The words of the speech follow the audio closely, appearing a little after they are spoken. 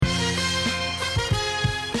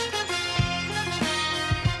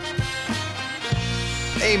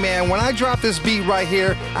Hey man, when I drop this beat right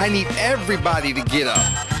here, I need everybody to get up.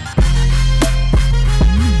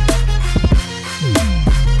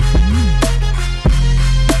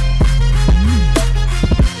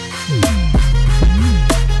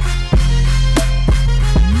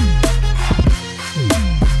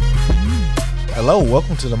 Hello,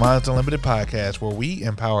 welcome to the Minds Unlimited podcast, where we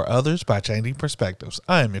empower others by changing perspectives.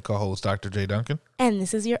 I am your co-host, Dr. J. Duncan. And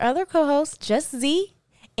this is your other co-host, Just Z.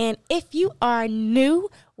 And if you are new,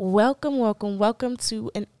 welcome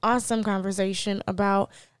to an awesome conversation about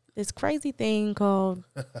this crazy thing called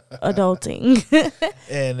adulting.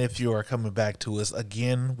 And if you are coming back to us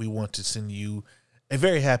again, we want to send you a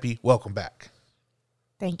very happy welcome back.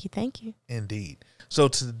 Thank you. Indeed. So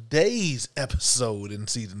today's episode in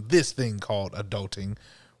season, this thing called adulting,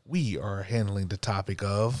 we are handling the topic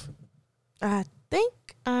of... I think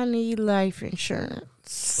I need life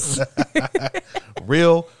insurance.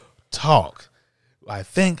 Real talk. I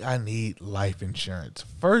think I need life insurance.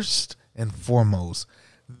 First and foremost,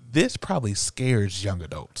 this probably scares young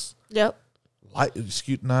adults. Yep. I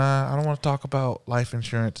don't want to talk about life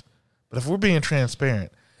insurance, but if we're being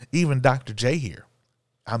transparent, even Dr. J here,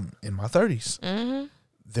 I'm in my 30s. Mm-hmm.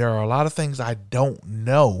 There are a lot of things I don't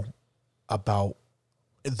know about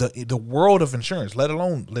the world of insurance, let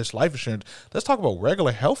alone this life insurance. Let's talk about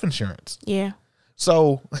regular health insurance. Yeah.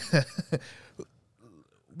 So,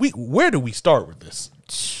 where do we start with this?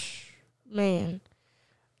 Man.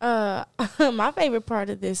 My favorite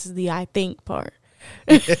part of this is the I think part.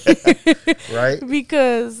 Right?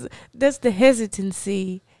 Because that's the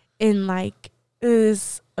hesitancy in like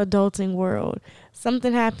this adulting world.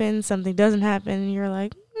 Something happens, something doesn't happen, and you're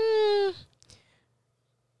like,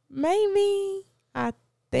 maybe I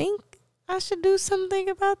think I should do something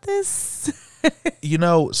about this.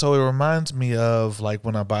 So it reminds me of like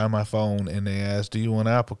when I buy my phone and they ask, do you want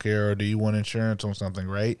Apple Care or do you want insurance on something,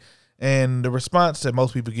 right? And the response that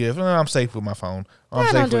most people give, I'm safe with my phone. Or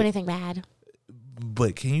I don't do anything bad.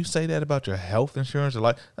 But can you say that about your health insurance? Or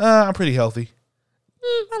like, I'm pretty healthy.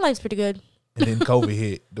 My life's pretty good. And then COVID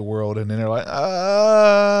hit the world, and then they're like,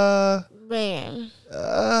 man,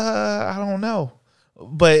 I don't know.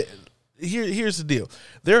 But here's the deal.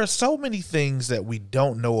 There are so many things that we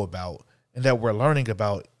don't know about and that we're learning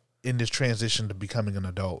about in this transition to becoming an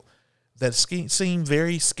adult that seem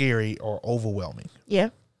very scary or overwhelming. Yeah.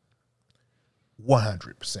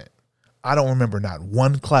 100%. I don't remember not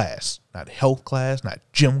one class, not health class, not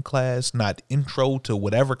gym class, not intro to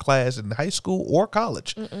whatever class in high school or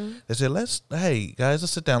college. They said, hey guys,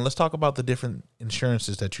 let's sit down. Let's talk about the different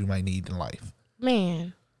insurances that you might need in life.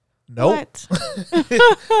 Man. Nope.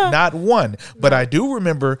 Not one. But I do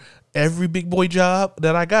remember every big boy job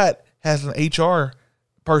that I got has an HR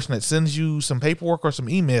person that sends you some paperwork or some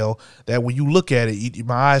email that when you look at it,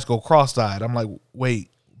 my eyes go cross-eyed. I'm like, wait,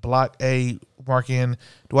 block A, mark in.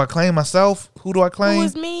 Do I claim myself? Who do I claim? Who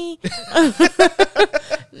is me?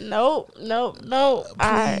 Nope. Please, no.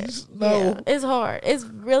 Yeah, it's hard. It's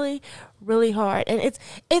really, really hard. And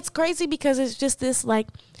it's crazy because it's just this like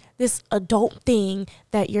this adult thing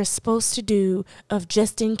that you're supposed to do of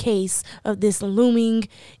just in case of this looming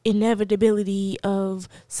inevitability of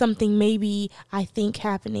something maybe I think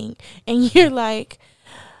happening. And you're like,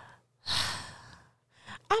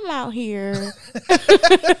 I'm out here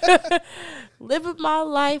living my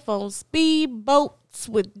life on speed boats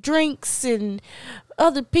with drinks and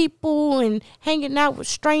other people and hanging out with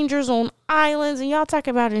strangers on islands, and y'all talk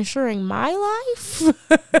about insuring my life?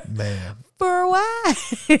 Man. For what?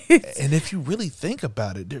 And if you really think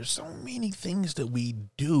about it, there's so many things that we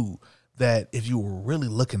do that if you were really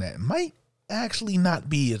looking at might actually not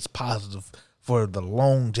be as positive for the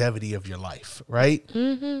longevity of your life, right?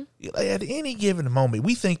 Mm-hmm. At any given moment,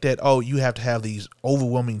 we think that, you have to have these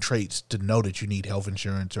overwhelming traits to know that you need health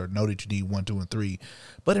insurance or know that you need 1, 2, and 3.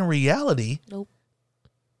 But in reality, Nope.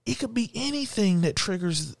 It could be anything that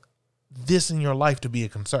triggers this in your life to be a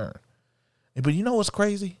concern. But you know what's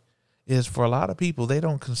crazy? Is for a lot of people, they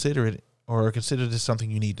don't consider it or consider this something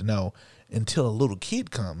you need to know until a little kid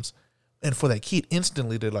comes. And for that kid,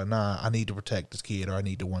 instantly they're like, nah, I need to protect this kid, or I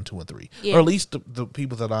need to 1, 2, and 3. Yeah. Or at least the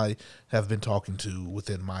people that I have been talking to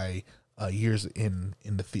within my years in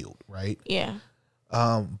the field, right? Yeah.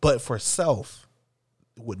 But for self,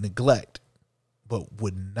 would neglect, but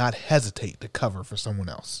would not hesitate to cover for someone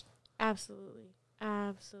else. Absolutely.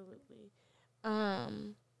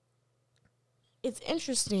 It's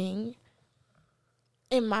interesting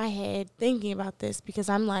in my head thinking about this because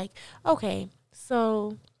I'm like, okay,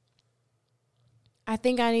 so I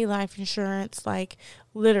think I need life insurance, like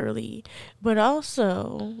literally, but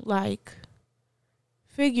also like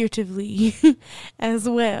figuratively as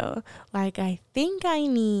well. Like, I think I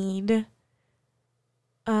need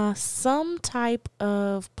some type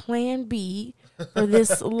of plan B for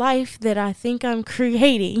this life that I think I'm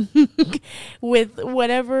creating with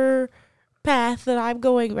whatever path that I'm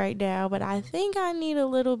going right now. But I think I need a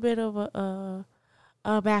little bit of a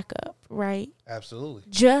backup, right? Absolutely.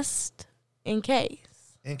 Just in case.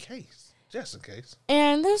 Just in case.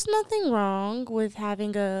 And there's nothing wrong with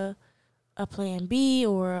having a plan B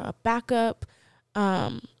or a backup.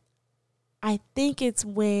 I think it's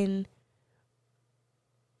when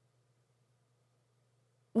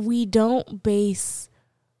we base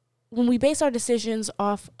our decisions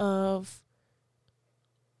off of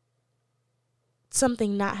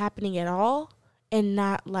something not happening at all and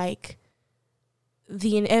not like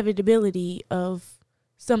the inevitability of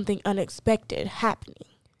something unexpected happening.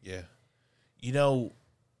 Yeah. You know,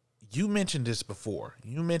 you mentioned this before.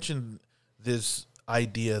 You mentioned this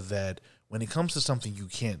idea that when it comes to something you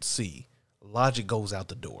can't see, logic goes out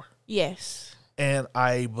the door. Yes. And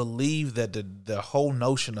I believe that the whole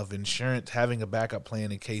notion of insurance, having a backup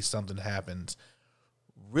plan in case something happens,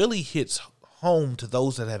 really hits home to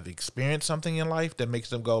those that have experienced something in life that makes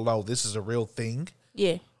them go, oh, this is a real thing.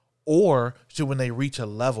 Yeah. Or to when they reach a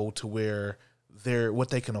level to where what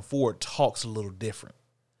they can afford talks a little different.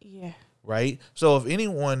 Yeah. Right? So if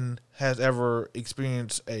anyone has ever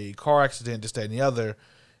experienced a car accident, this, that, and the other,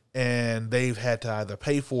 and they've had to either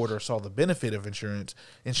pay for it or saw the benefit of insurance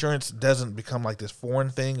doesn't become like this foreign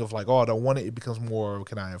thing of like, oh, I don't want it. It becomes more,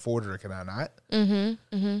 can I afford it or can I not?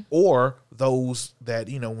 Mm-hmm. Mm-hmm. Or those that,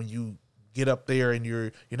 you know, when you get up there and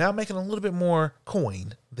you're now making a little bit more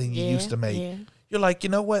coin than you used to make. Yeah. You're like, you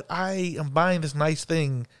know what? I am buying this nice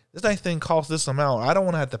thing. This nice thing costs this amount. I don't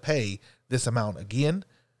want to have to pay this amount again.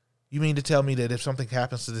 You mean to tell me that if something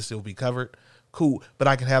happens to this, it will be covered? Cool. But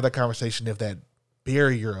I can have that conversation if that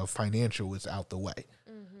barrier of financial is out the way.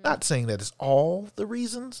 Mm-hmm. Not saying that it's all the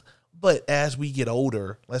reasons, but as we get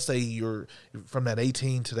older, let's say you're from that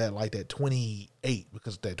 18 to that 28,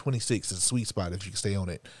 because that 26 is a sweet spot if you can stay on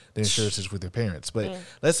it. The insurance is with your parents. But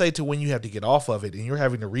let's say to when you have to get off of it and you're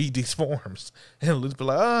having to read these forms and be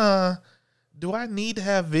like, do I need to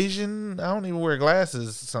have vision? I don't even wear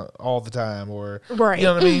glasses all the time, or right. You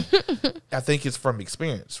know what I mean? I think it's from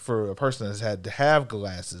experience. For a person that's had to have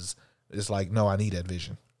glasses, it's like, no, I need that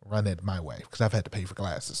vision. Run it my way because I've had to pay for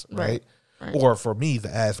glasses, right? Or for me, the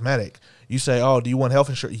asthmatic, you say, oh, do you want health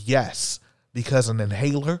insurance? Yes, because an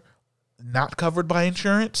inhaler not covered by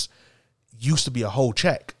insurance used to be a whole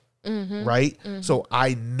check, right? Mm-hmm. So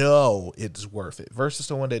I know it's worth it versus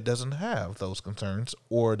someone that doesn't have those concerns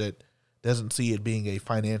or that doesn't see it being a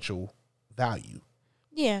financial value.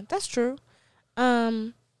 Yeah, that's true.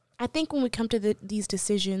 I think when we come to these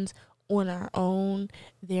decisions on our own,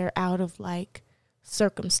 they're out of like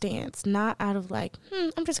circumstance, not out of like,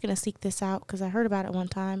 I'm just going to seek this out because I heard about it one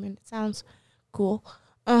time and it sounds cool.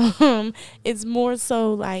 It's more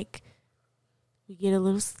so like we get a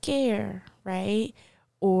little scared, right?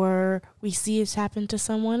 Or we see it happen to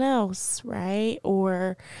someone else, right?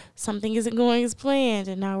 Or something isn't going as planned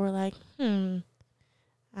and now we're like,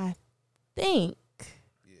 I think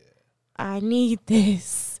I need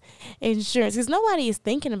this insurance, because nobody is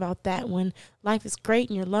thinking about that when life is great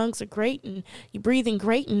and your lungs are great and you're breathing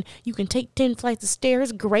great and you can take 10 flights of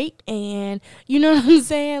stairs great, and you know what I'm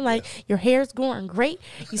saying, like your hair's going great,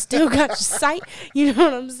 you still got your sight, you know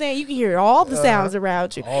what I'm saying, you can hear all the sounds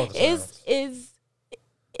around you.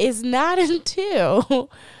 It's not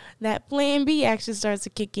until that plan B actually starts to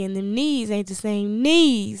kick in. Them knees ain't the same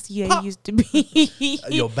knees you used to be.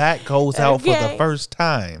 Your back goes out for the first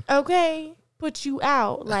time. Okay. Put you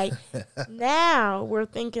out. Like, now we're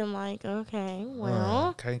thinking like, okay,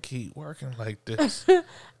 well. Can't keep working like this.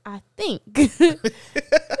 I think.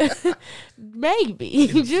 Maybe.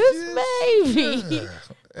 Just maybe.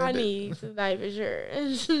 I need some life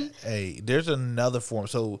insurance. Hey, there's another form.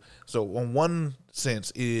 So on one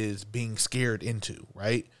sense is being scared into,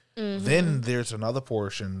 right? Mm-hmm. Then there's another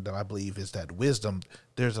portion that I believe is that wisdom.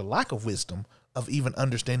 There's a lack of wisdom of even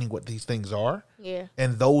understanding what these things are. Yeah.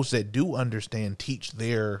 And those that do understand teach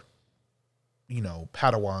their,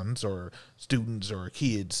 Padawans or students or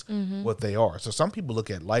kids what they are. So some people look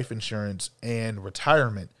at life insurance and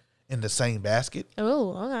retirement in the same basket.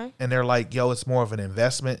 Oh, okay. And they're like, yo, it's more of an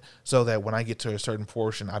investment so that when I get to a certain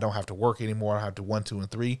portion, I don't have to work anymore. I have to 1, 2, and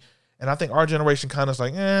 3. And I think our generation kind of is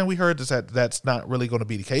like, we heard this, that's not really going to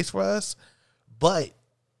be the case for us. But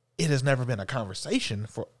it has never been a conversation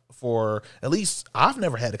for at least I've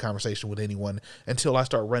never had a conversation with anyone until I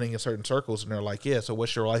start running in certain circles and they're like, yeah, so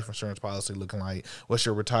what's your life insurance policy looking like? What's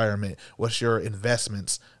your retirement? What's your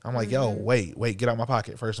investments? I'm like, yo, wait, get out my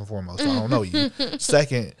pocket first and foremost. I don't know you.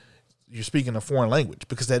 Second, you're speaking a foreign language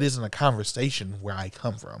because that isn't a conversation where I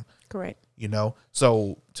come from. Correct. You know?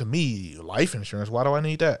 So to me, life insurance, why do I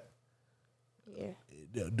need that?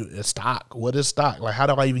 Yeah. Stock. What is stock? Like, how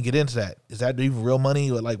do I even get into that? Is that even real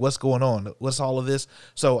money? Or like, what's going on? What's all of this?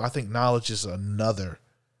 So I think knowledge is another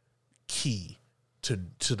key to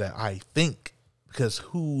that. I think, because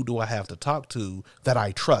who do I have to talk to that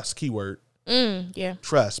I trust? Keyword. Yeah.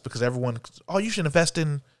 Trust, because everyone. Oh, you should invest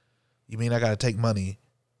in. You mean I got to take money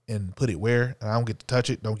and put it where, and I don't get to touch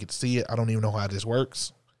it, don't get to see it. I don't even know how this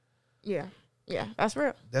works. Yeah. That's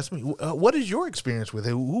real. That's me. What is your experience with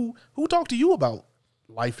it? Who talked to you about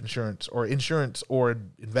life insurance or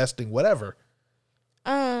investing, whatever?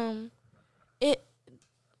 It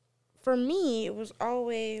for me, it was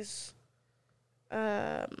always,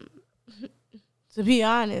 to be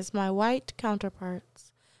honest, my white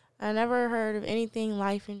counterparts. I never heard of anything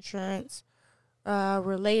life insurance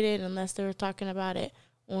related unless they were talking about it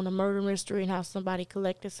on a murder mystery and how somebody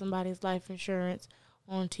collected somebody's life insurance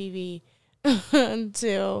on TV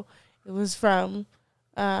until it was from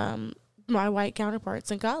my white counterparts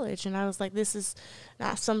in college. And I was like, this is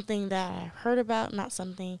not something that I heard about, not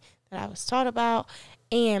something that I was taught about.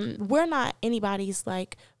 And we're not anybody's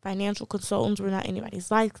like financial consultants. We're not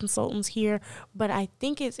anybody's life consultants here. But I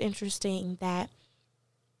think it's interesting that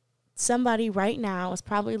somebody right now is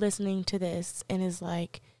probably listening to this and is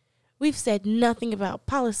like, we've said nothing about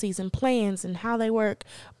policies and plans and how they work.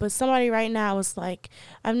 But somebody right now is like,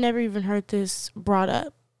 I've never even heard this brought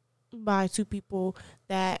up by two people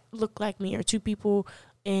that look like me or two people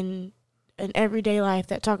in an everyday life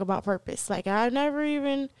that talk about purpose. Like, I've never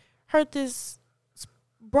even heard this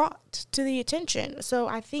brought to the attention. So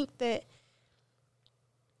I think that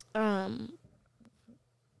the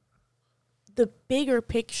bigger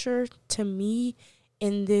picture to me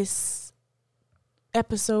in this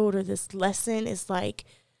episode or this lesson is like,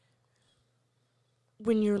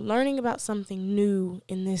 when you're learning about something new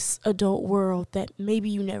in this adult world that maybe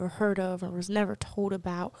you never heard of or was never told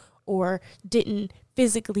about or didn't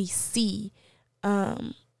physically see,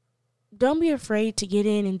 don't be afraid to get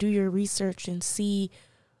in and do your research and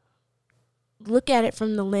look at it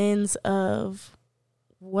from the lens of,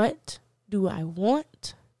 what do I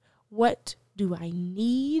want? What do I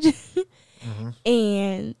need?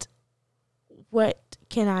 And what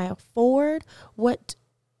can I afford? What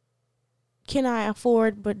can I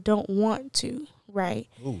afford but don't want to, right?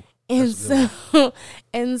 Ooh,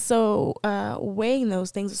 and so weighing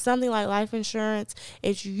those things, something like life insurance,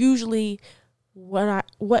 it's usually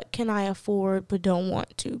what can I afford but don't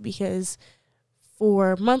want to, because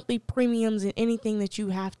for monthly premiums and anything that you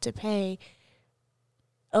have to pay,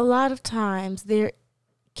 a lot of times there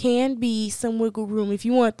can be some wiggle room if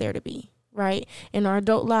you want there to be, right? In our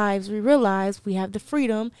adult lives, we realize we have the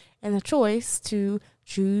freedom and the choice to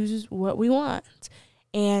choose what we want.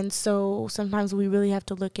 And so sometimes we really have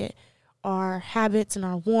to look at our habits and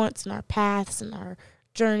our wants and our paths and our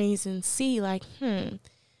journeys and see like,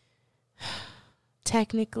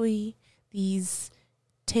 technically these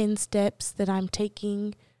 10 steps that I'm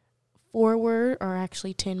taking forward are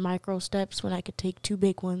actually 10 micro steps when I could take 2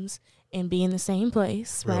 big ones and be in the same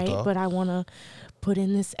place, Real right? talk. But I want to put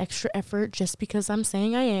in this extra effort just because I'm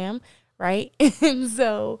saying I am, right? And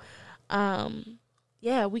so,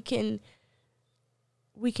 yeah, we can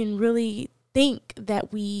really think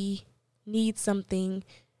that we need something,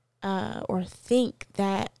 or think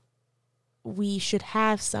that we should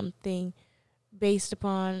have something based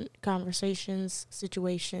upon conversations,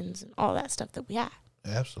 situations, and all that stuff that we have.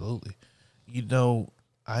 Absolutely. You know,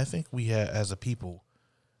 I think we as a people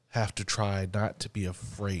have to try not to be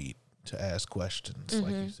afraid to ask questions,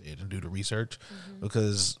 like you said, and do the research,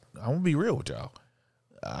 because I'm going to be real with y'all.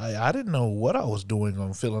 I didn't know what I was doing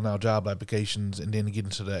on filling out job applications and then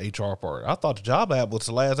getting to the HR part. I thought the job app was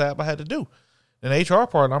the last app I had to do. And the HR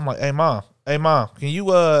part, I'm like, hey mom, can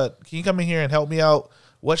you come in here and help me out?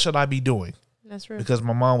 What should I be doing? That's right. Because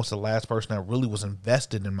my mom was the last person that really was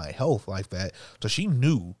invested in my health like that. So she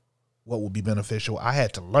knew what would be beneficial. I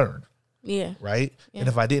had to learn. Yeah. Right? Yeah. And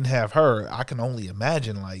if I didn't have her, I can only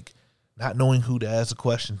imagine like not knowing who to ask a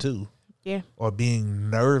question to. Yeah. Or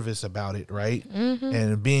being nervous about it, right?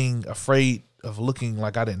 And being afraid of looking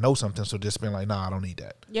like I didn't know something. So just being like, nah, I don't need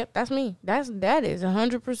that. Yep, that's me. That is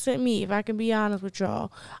 100% me. If I can be honest with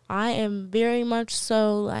y'all, I am very much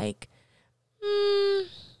so like,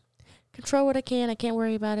 control what I can. I can't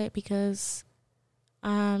worry about it because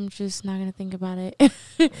I'm just not going to think about it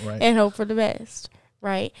Right. and hope for the best,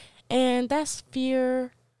 right? And that's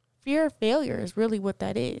fear. Fear of failure is really what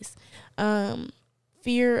that is.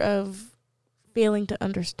 Fear of failing to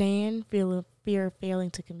understand, fear of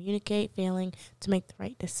failing to communicate, failing to make the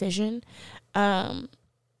right decision. And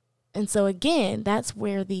so, again, that's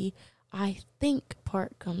where the I think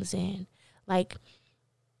part comes in. Like,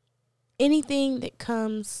 anything that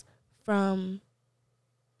comes from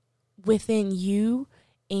within you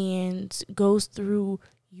and goes through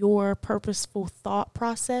your purposeful thought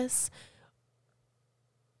process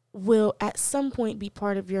will at some point be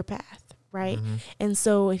part of your path, right? Mm-hmm. And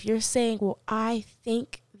so if you're saying, well, I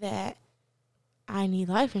think that I need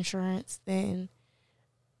life insurance, then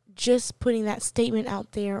just putting that statement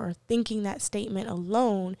out there or thinking that statement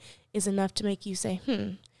alone is enough to make you say,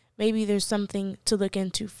 maybe there's something to look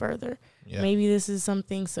into further. Yeah. Maybe this is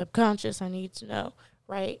something subconscious I need to know,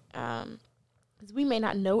 right? Because we may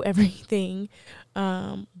not know everything,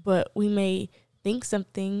 but we may think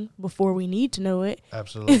something before we need to know it.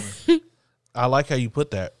 Absolutely. I like how you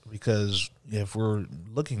put that, because if we're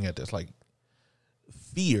looking at this, like,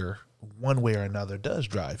 fear, one way or another, does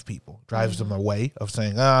drive people, drives them away of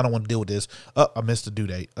saying, I don't want to deal with this. I missed the due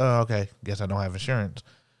date. Okay, guess I don't have insurance.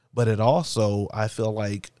 But it also, I feel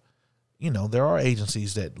like, there are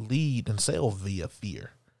agencies that lead and sell via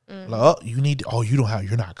fear. Like, you don't have,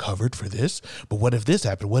 you're not covered for this. But what if this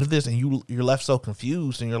happened? What if this? And you're left so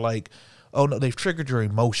confused, and you're like, oh no, they've triggered your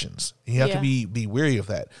emotions. You have to be wary of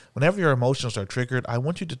that. Whenever your emotions are triggered, I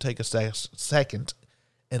want you to take a second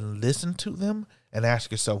and listen to them and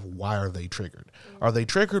ask yourself, why are they triggered? Are they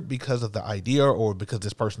triggered because of the idea, or because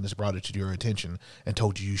this person has brought it to your attention and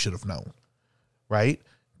told you should have known? Right?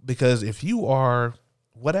 Because if you are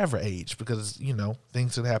whatever age, because,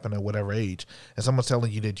 things that happen at whatever age, and someone's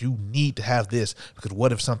telling you that you need to have this because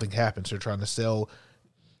what if something happens? They're trying to sell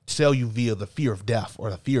you via the fear of death or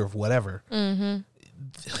the fear of whatever.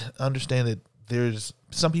 Understand that there's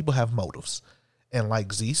some people have motives, and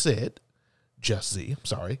like Z said, just Z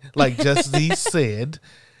said,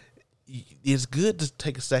 it's good to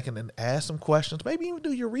take a second and ask some questions, maybe even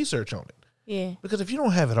do your research on it. Yeah. Because if you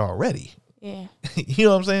don't have it already, Yeah. you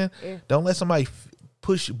know what I'm saying? Yeah. Don't let somebody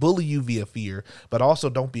bully you via fear, but also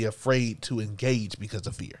don't be afraid to engage because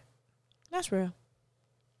of fear. That's real.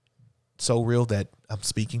 So real that I'm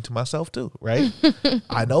speaking to myself too, right?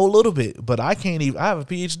 I know a little bit, but I have a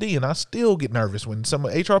PhD and I still get nervous when some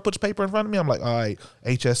HR puts paper in front of me. I'm like, all right,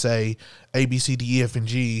 HSA, A, B, C, D, E, F, and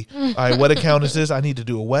G. All right, what account is this? I need to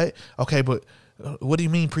do a what? Okay, but what do you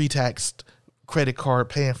mean pre-tax credit card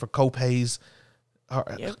paying for co-pays?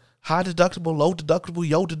 Yep. High deductible, low deductible,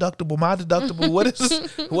 your deductible, my deductible.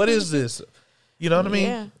 What is this? You know what I mean?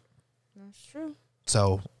 Yeah, that's true.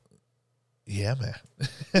 So, yeah, man.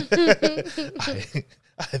 I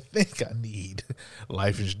think I need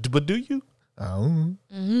life insurance. But do you? Who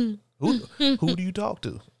do you talk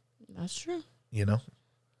to? That's true. Yeah.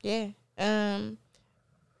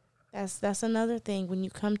 That's another thing when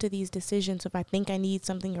you come to these decisions of I think I need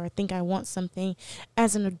something or I think I want something.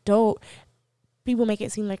 As an adult, people make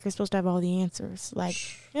it seem like you're supposed to have all the answers. Like,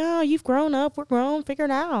 you've grown up, we're grown, figure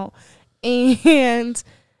it out. And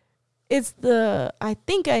it's the I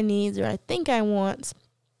think I need or I think I want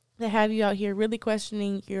that have you out here really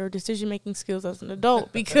questioning your decision-making skills as an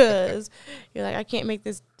adult, because you're like, I can't make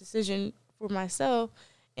this decision for myself.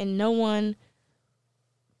 And no one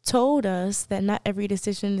told us that not every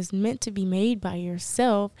decision is meant to be made by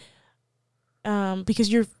yourself,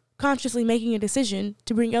 because you're consciously making a decision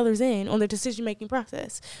to bring others in on the decision-making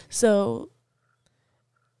process. So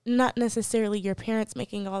not necessarily your parents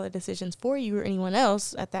making all the decisions for you or anyone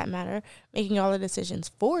else at that matter making all the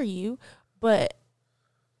decisions for you, but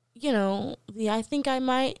the I think I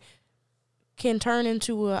might can turn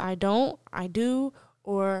into a I don't, I do,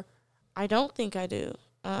 or I don't think I do.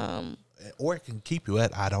 Or it can keep you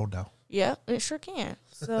at I don't know. Yeah, it sure can.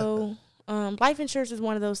 So life insurance is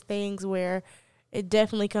one of those things where it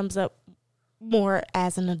definitely comes up more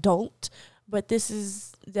as an adult, but this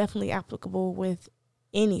is definitely applicable with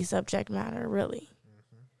any subject matter, really.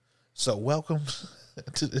 So welcome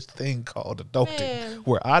to this thing called adulting, Man.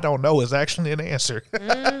 where I don't know is actually an answer.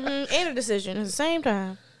 And a decision at the same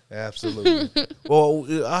time. Absolutely.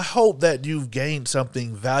 Well, I hope that you've gained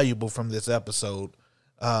something valuable from this episode.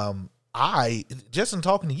 I, just in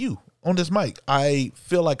talking to you on this mic, I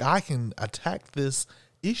feel like I can attack this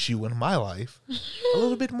issue in my life a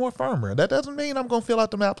little bit more firmer. That doesn't mean I'm going to fill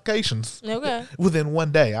out them applications Okay. within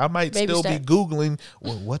one day. I might Baby still steps. be Googling,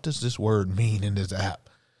 well, what does this word mean in this app?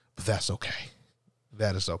 But that's okay.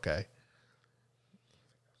 That is okay.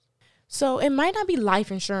 So it might not be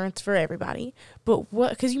life insurance for everybody, but what,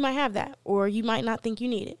 because you might have that, or you might not think you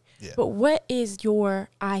need it. Yeah. But what is your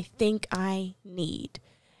I think I need?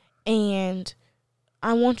 And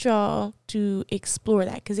I want y'all to explore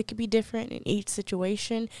that, because it could be different in each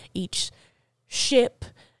situation, each ship,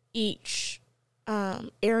 each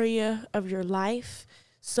area of your life.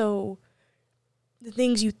 So the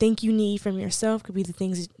things you think you need from yourself could be the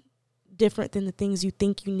things different than the things you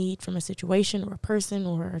think you need from a situation or a person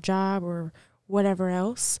or a job or whatever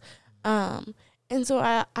else. And so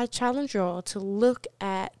I challenge y'all to look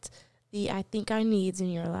at the I think I needs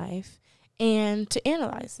in your life and to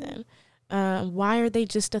analyze them. Why are they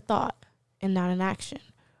just a thought and not an action?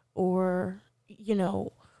 Or, you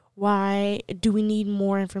know, why do we need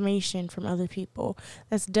more information from other people?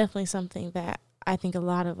 That's definitely something that I think a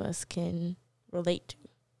lot of us can relate to.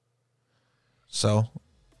 So,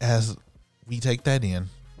 as we take that in,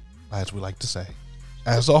 as we like to say,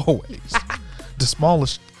 as always, the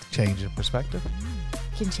smallest change in perspective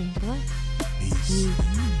Can change your life.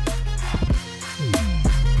 Peace.